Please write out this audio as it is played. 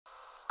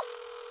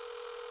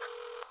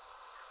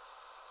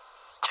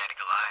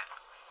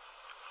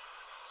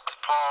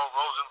Paul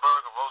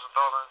Rosenberg or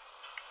Rosenthal?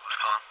 Who's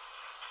calling?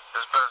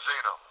 It's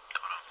Benzino.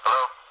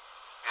 Hello?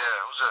 Yeah,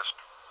 who's this?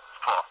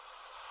 Paul.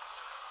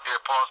 Yeah,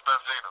 Paul's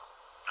Benzino.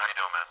 How you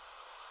doing, man?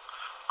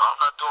 I'm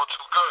not doing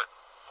too good.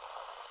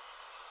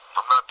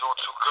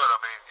 I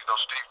mean,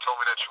 Steve told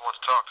me that you want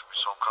to talk to me,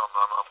 so I'm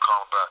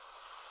calling back.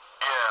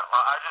 Yeah,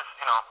 well,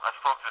 I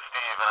spoke to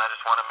Steve, and I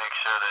just want to make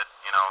sure that,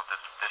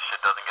 this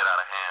shit doesn't get out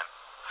of hand.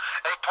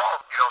 Hey, Paul,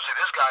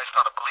 this guy's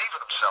starting to believe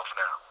in himself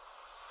now.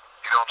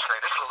 You know what I'm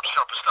saying? This little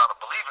chump is starting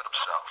to believe in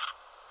himself.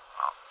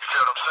 You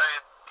feel what I'm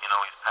saying?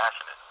 He's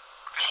passionate.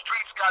 The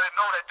streets gotta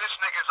know that this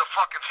nigga is a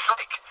fucking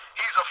fake.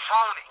 He's a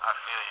phony. I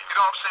feel you. You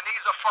know what I'm saying?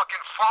 He's a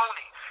fucking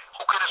phony.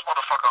 Who can this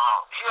motherfucker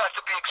harm? He has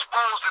to be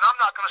exposed, and I'm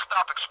not gonna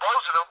stop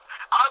exposing him.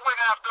 I went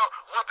after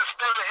what the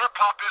state of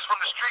hip-hop is from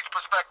the streets'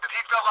 perspective.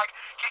 He felt like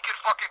he could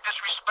fucking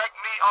disrespect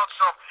me on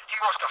some, he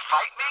wants to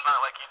fight me? It's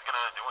not like he's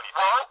gonna do anything.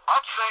 Well,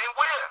 I'm saying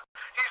where?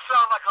 He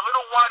sounds like a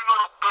little whiny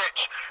little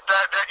bitch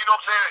that you know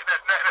what I'm saying,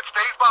 that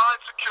stays behind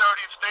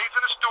security and stays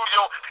in the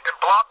studio and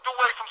blocked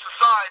away from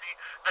society,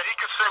 that he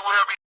can say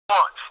whatever he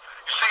wants.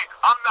 You see,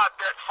 I'm not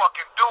that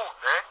fucking dude,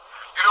 man.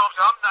 You know what I'm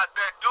saying? I'm not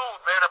that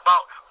dude, man,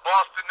 about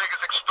Boston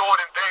niggas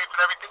extorting Dave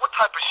and everything. What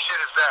type of shit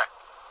is that?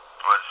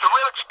 The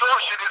real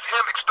extortion is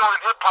him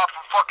extorting hip-hop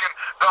from fucking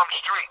dumb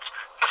streets.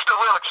 That's the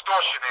real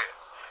extortion here.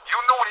 You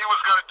knew what he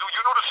was going to do.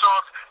 You knew the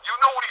songs. You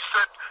knew what he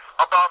said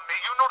about me.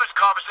 You knew the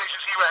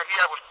conversations he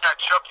had with Fat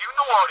Chuck. You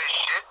knew all this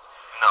shit.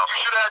 No. You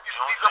should have these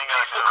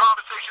peaceful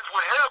conversations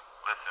with him.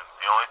 Listen,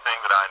 the only thing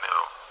that I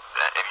knew,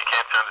 that if you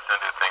can't turn this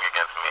into a thing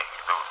against me,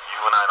 you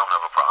and I don't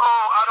have a problem.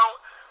 Oh, I don't.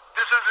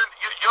 This isn't.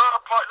 You're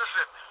a part.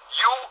 Listen,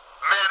 you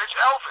manage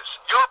Elvis.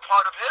 You're a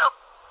part of him.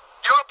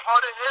 You're a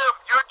part of him.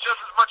 You're just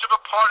as much of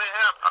a part of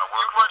him.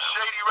 You run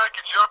Shady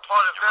Records. You're a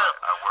part of him.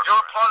 You're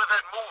a part of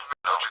that movement.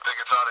 Don't you think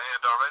it's out of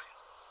hand already?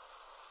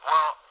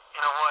 Well,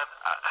 you know what?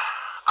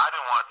 I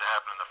didn't want it to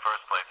happen in the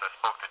first place. I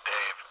spoke to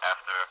Dave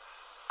after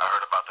I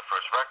heard about the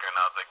first record, and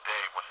I was like,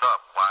 Dave, what's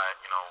up? Why,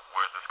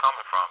 where's this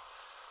coming from?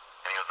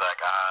 And he was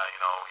like,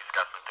 he's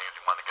got some things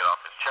he wanted to get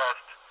off his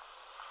chest.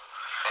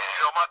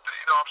 And, what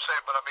I'm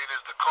saying, but I mean,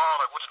 is the call,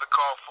 like, what's the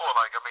call for?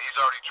 Like, I mean, he's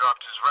already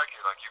dropped his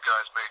record, like, you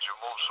guys made your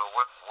move, so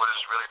what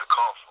is really the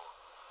call for?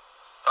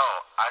 Oh,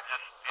 I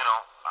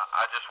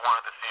just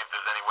wanted to see if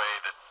there's any way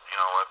that,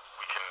 if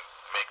we can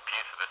make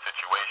peace of the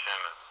situation.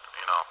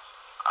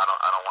 I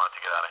don't want it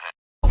to get out of hand.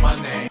 My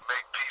name.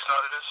 Make peace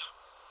out of this?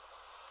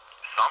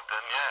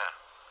 Something, yeah.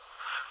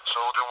 So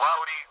then why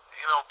would he,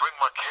 bring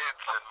my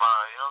kids and my,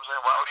 you know what I'm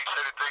saying? Why would he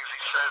say the things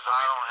he says?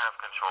 I don't have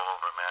control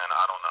over it, man.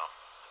 I don't know.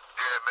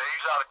 Yeah, man,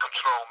 he's out of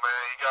control,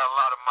 man. He got a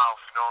lot of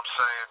mouth, you know what I'm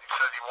saying? He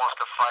says he wants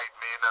to fight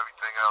me and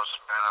everything else,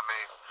 man. I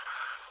mean,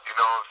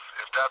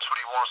 if that's what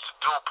he wants to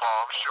do, Paul,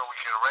 I'm sure we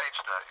can arrange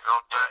that, you know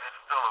what I'm saying?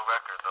 It's still a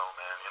record, though,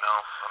 man,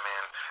 I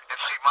mean... And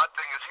see, my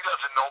thing is, he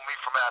doesn't know me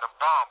from Adam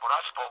Bomb. What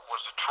I spoke was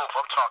the truth.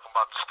 I'm talking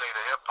about the state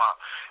of hip-hop.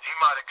 He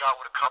might have got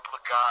with a couple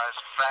of guys,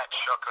 Fat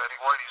Chuck, or any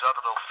one of these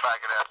other little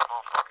faggot-ass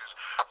motherfuckers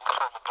who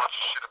talk a bunch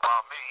of shit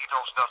about me. He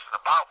knows nothing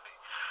about me.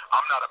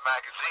 I'm not a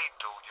magazine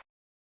dude,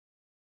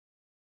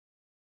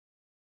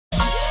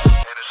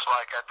 And it's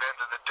like, at the end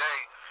of the day,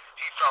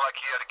 he felt like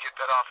he had to get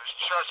that off his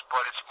chest,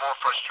 but it's more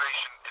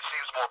frustration. It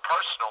seems more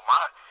personal.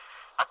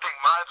 I think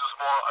mine was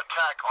more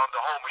attack on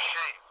the whole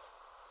machine.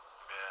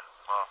 Yeah,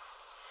 well,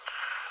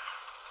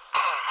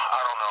 I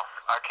don't know.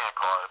 I can't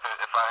call it.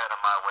 If I had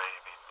it my way,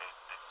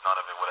 none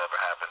of it would ever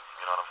happen.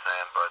 You know what I'm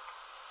saying? But,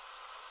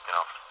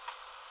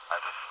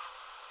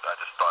 I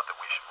just thought that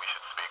we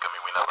should speak. I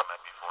mean, we never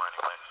met before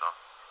anyway, so.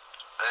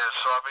 Yeah,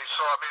 so I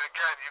mean,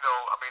 again,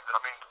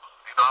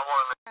 I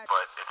want to.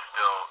 But it's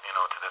still,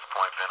 to this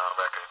point, been on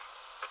record.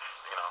 It's,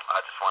 I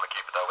just want to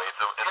keep it that way.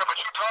 Yeah, but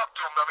you talked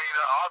to him. I mean,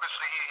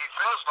 obviously he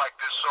feels like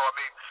this. So I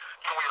mean,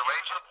 can we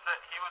arrange it?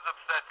 He was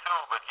upset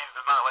too, but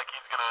it's not like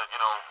he's gonna,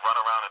 run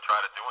around and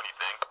try to do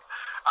anything.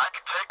 I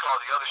can take all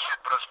the other shit,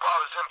 but as far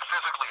as him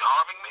physically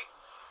harming me,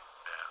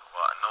 yeah,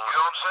 well, you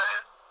know what I'm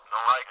saying? No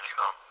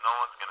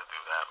one's gonna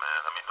do that, man.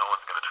 I mean, no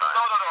one's gonna try.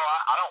 No,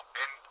 I don't,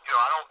 and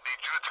I don't need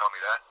you to tell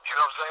me that. You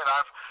know what I'm saying?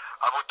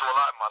 I went through a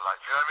lot in my life.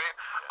 You know what I mean?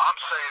 Yeah. I'm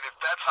saying if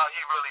that's how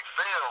he really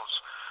feels,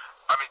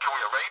 I mean, can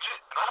we arrange it?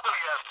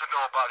 Nobody has to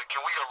know about it.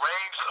 Can we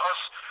arrange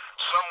us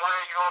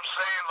somewhere? You know what I'm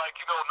saying? Like,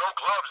 no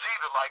gloves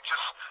either. Like,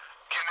 just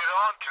getting it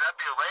on. Can that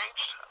be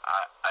arranged?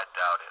 I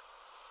doubt it.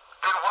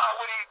 Then why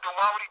would he?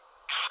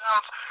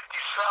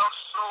 He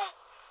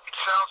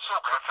sounds so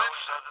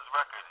convinced. That's how he does his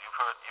records.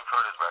 You've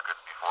heard his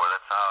records before.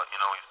 That's how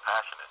he's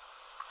passionate.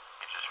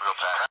 He's just real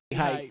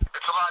passionate.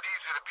 It's a lot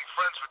easier to be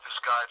friends with this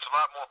guy. It's a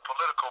lot more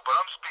political. But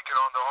I'm speaking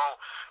on the whole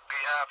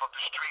behalf of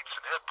the streets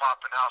and hip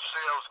hop and how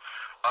sales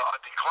are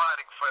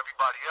declining for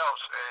everybody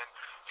else. And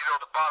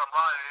the bottom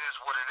line, it is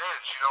what it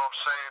is. You know what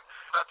I'm saying?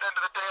 At the end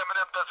of the day,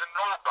 Eminem doesn't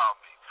know about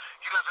me.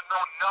 He doesn't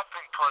know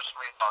nothing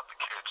personally about the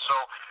kid. So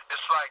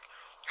it's like,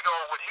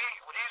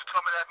 when he's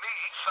coming at me,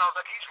 he sounds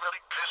like he's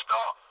really pissed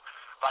off.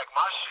 Like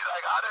my shit,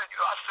 like I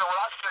said what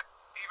I said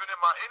even in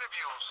my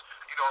interviews.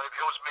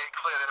 It was made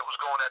clear that it was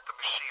going at the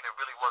machine. It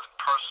really wasn't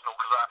personal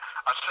because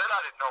I said I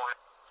didn't know him.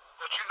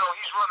 But you know,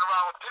 he's running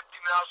around with 50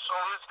 now, so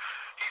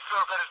he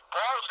feels that his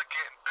balls are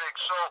getting big.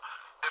 So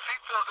if he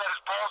feels that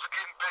his balls are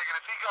getting big, and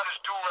if he got his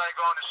do-rag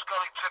on, his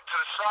scully tip to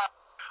the side,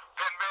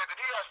 then man, then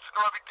he has to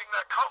know everything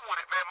that come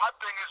with it, man. My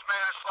thing is,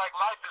 man, it's like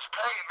life is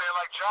pain, man.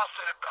 Like Josh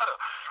said it better.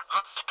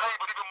 Love is pain,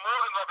 but even more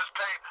than love is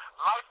pain,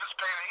 life is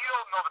pain, and he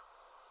don't know the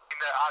pain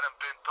that I done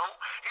been through.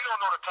 He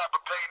don't know the type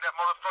of pain that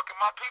motherfucking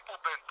my people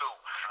been through.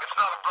 It's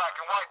not a black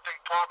and white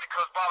thing, Paul,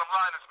 because bottom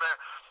line is, man,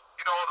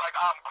 you know, like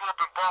I grew up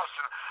in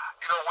Boston.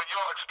 You know, when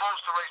you're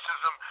exposed to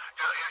racism,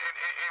 you know,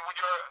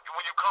 and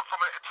when you come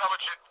from an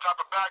intelligent type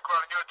of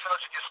background and you're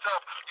intelligent yourself,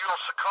 you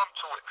don't succumb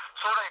to it.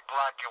 So it ain't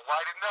black and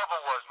white. It never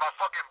was. My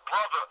fucking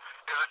brother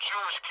is a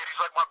Jewish kid.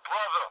 He's like my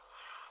brother.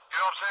 You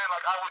know what I'm saying?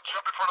 Like I would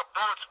jump in front of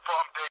bullets for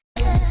him.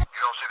 You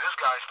know what I'm saying? This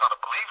guy's starting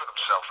to believe in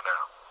himself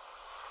now.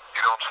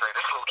 You know what I'm saying?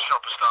 This little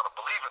chump is starting to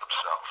believe in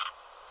himself.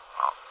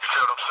 You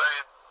feel what I'm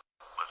saying?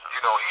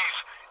 You know, he's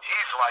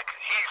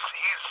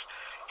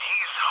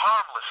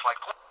harmless. Like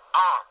who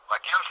harm?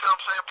 Like you understand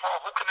what I'm saying, Paul?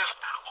 Who can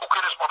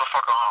this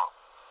motherfucker harm?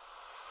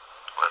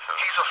 Listen,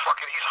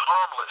 he's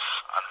harmless.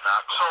 I'm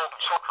not so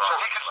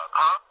he can,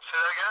 say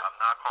that again? I'm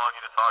not calling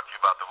you to talk to you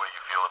about the way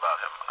you feel about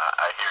him.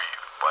 I hear you,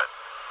 but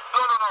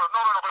No,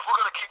 but if we're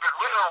gonna keep it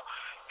real,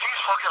 he's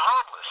fucking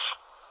harmless.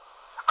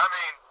 I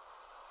mean,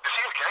 is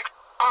he a gangster?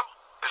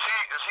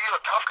 Is he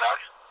a tough guy?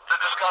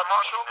 This guy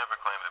Marshall? he never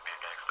claimed to be a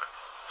gangster.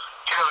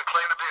 He doesn't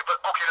claim to be, but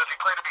okay, does he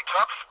claim to be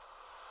tough?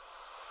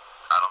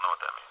 I don't know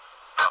what that means.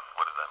 Tough,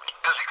 what does that mean?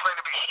 Does he claim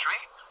to be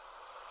street?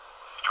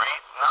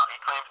 Street? No, he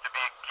claims to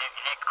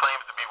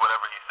be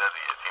whatever he says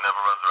he is. He never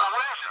runs around. Well,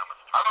 what is he?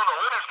 I don't know.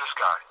 What is this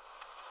guy?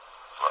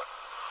 Look,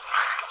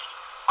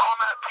 I'm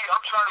at P.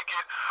 I'm trying to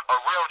get a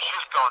real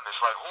gist on this.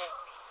 Like, who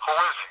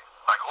is he?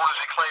 Like, who does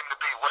he claim to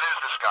be? What is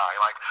this guy?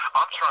 Like,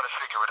 I'm trying to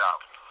figure it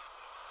out.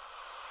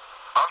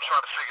 I'm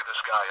trying to figure this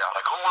guy out.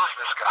 Like, who is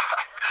this guy?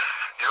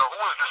 You know,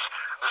 who is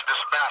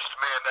this masked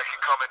man that can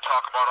come and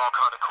talk about all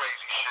kind of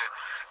crazy shit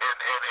and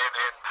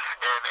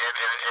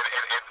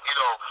you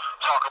know,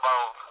 talk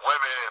about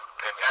women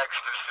and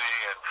ecstasy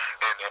and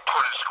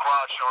put his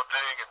crotch on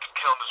thing and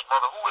killing his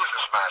mother? Who is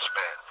this masked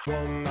man?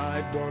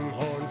 One-eyed,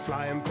 one-horn,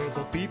 flying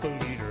purple people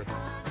eater.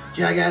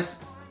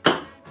 Jackass.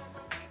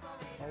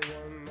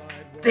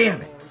 Damn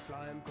it.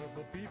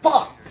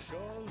 Fuck.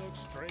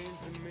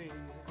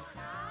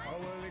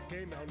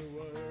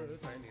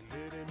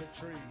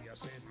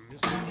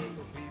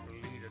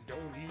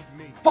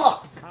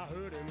 Fuck.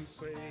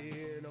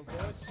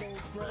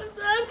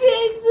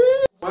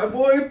 My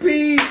boy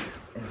Pete!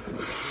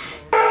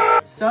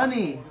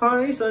 Sonny.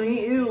 Hi,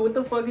 Sonny. Ew, what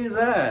the fuck is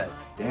that?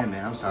 Damn,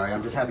 man, I'm sorry.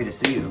 I'm just happy to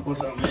see you.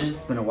 What's up, man?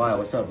 It's been a while.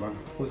 What's up, bro?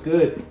 What's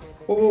good?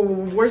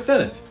 Where's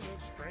Dennis?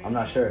 I'm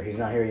not sure. He's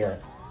not here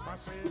yet.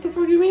 What the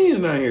fuck you mean he's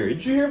not here?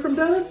 Did you hear from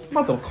Dennis? I'm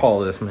about to call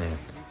this man.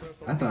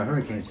 I thought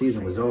hurricane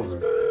season was over.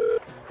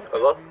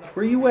 Hello?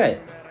 Where you at?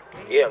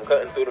 Yeah, I'm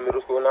cutting through the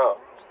middle school now.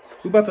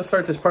 We about to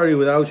start this party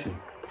without you.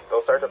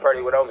 Don't start the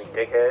party without me,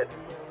 dickhead.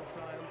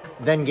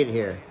 Then get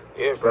here.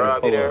 Yeah, bro,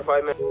 I'll be there in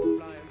 5 minutes.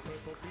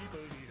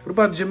 What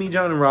about Jimmy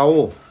John and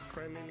Raul?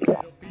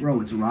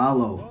 Bro, it's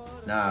Rollo.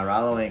 Nah,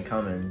 Rollo ain't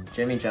coming.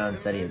 Jimmy John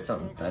said he had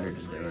something better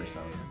to do or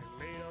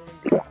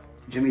something.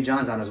 Jimmy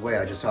John's on his way.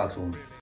 I just talked to him.